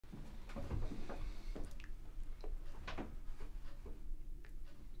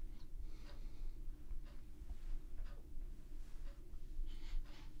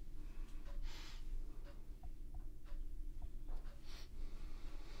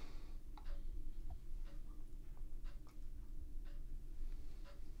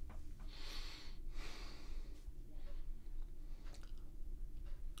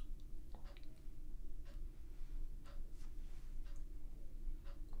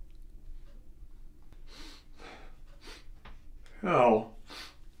Oh,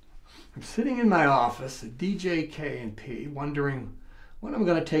 I'm sitting in my office at DJK&P wondering when I'm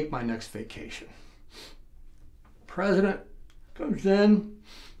going to take my next vacation. President comes in.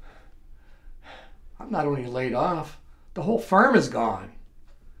 I'm not only laid off, the whole firm is gone.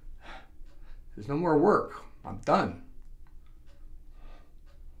 There's no more work. I'm done.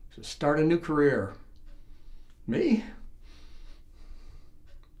 So start a new career. Me?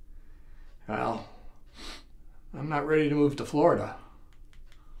 Well, I'm not ready to move to Florida.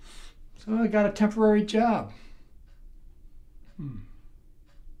 So I got a temporary job. I'm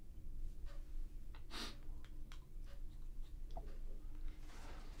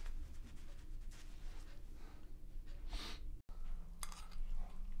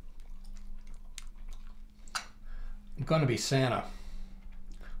going to be Santa.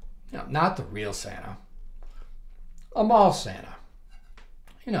 No, not the real Santa. A mall Santa.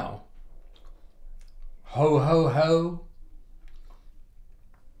 You know. Ho, ho, ho.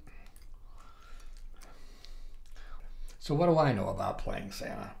 So what do I know about playing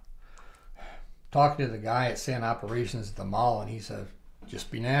Santa? Talking to the guy at Santa Operations at the mall, and he said,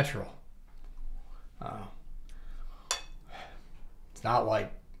 just be natural. It's not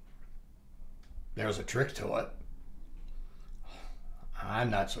like there's a trick to it.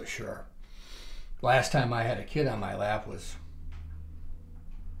 I'm not so sure. Last time I had a kid on my lap was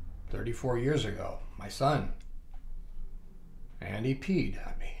 34 years ago, my son. And he peed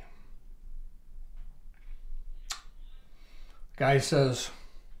on me. Guy says,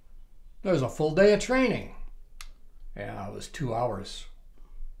 there's a full day of training. Yeah, it was 2 hours.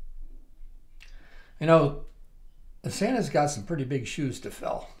 You know, Santa's got some pretty big shoes to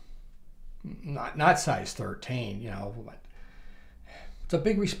fill. Not size 13, you know, but it's a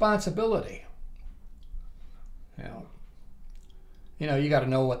big responsibility. You know, you got to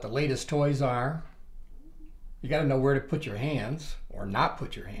know what the latest toys are. You got to know where to put your hands or not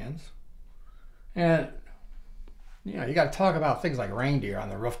put your hands. And, you know, you got to talk about things like reindeer on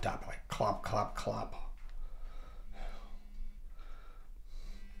the rooftop, like clop, clop, clop.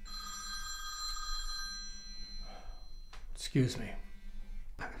 Excuse me.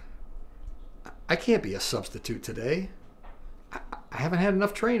 I can't be a substitute today. I haven't had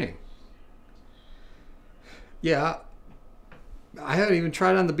enough training. Yeah, I haven't even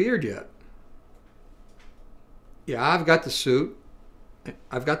tried on the beard yet. Yeah, I've got the suit.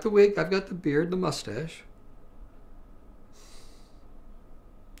 I've got the wig. I've got the beard, the mustache.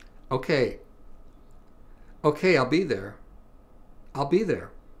 Okay. Okay, I'll be there. I'll be there.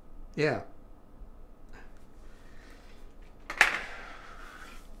 Yeah.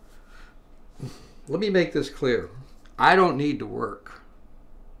 Let me make this clear. I don't need to work.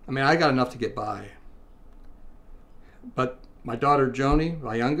 I mean, I got enough to get by. But my daughter Joni,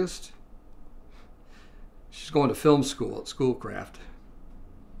 my youngest, she's going to film school at Schoolcraft.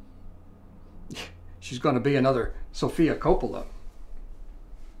 She's going to be another Sofia Coppola.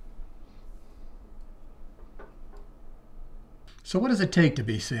 So what does it take to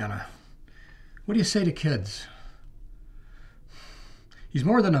be Santa? What do you say to kids? He's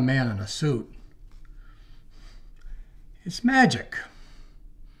more than a man in a suit. It's magic.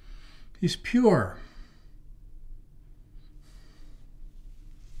 He's pure.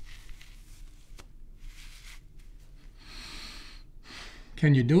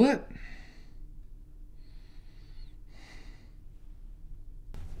 Can you do it?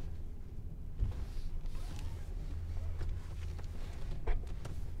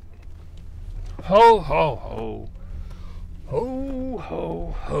 Ho, ho, ho. Ho,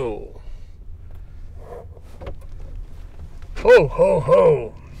 ho, ho. Ho, ho,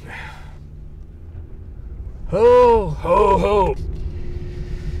 ho. Ho, ho, ho.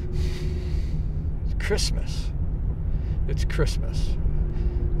 It's Christmas. It's Christmas.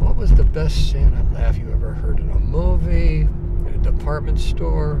 What was the best Santa laugh you ever heard in a movie, in a department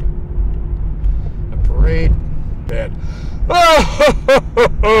store, a parade? Bad.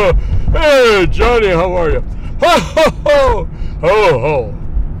 Oh, hey, Johnny, how are you? Ho, ho, ho. Ho, ho.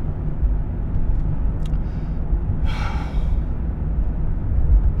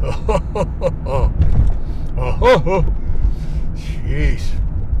 Oh, jeez.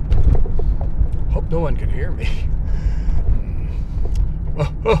 Hope no one can hear me.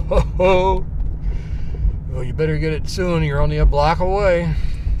 Oh, well, you better get it soon. You're only a block away.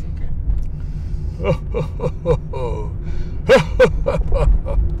 Okay.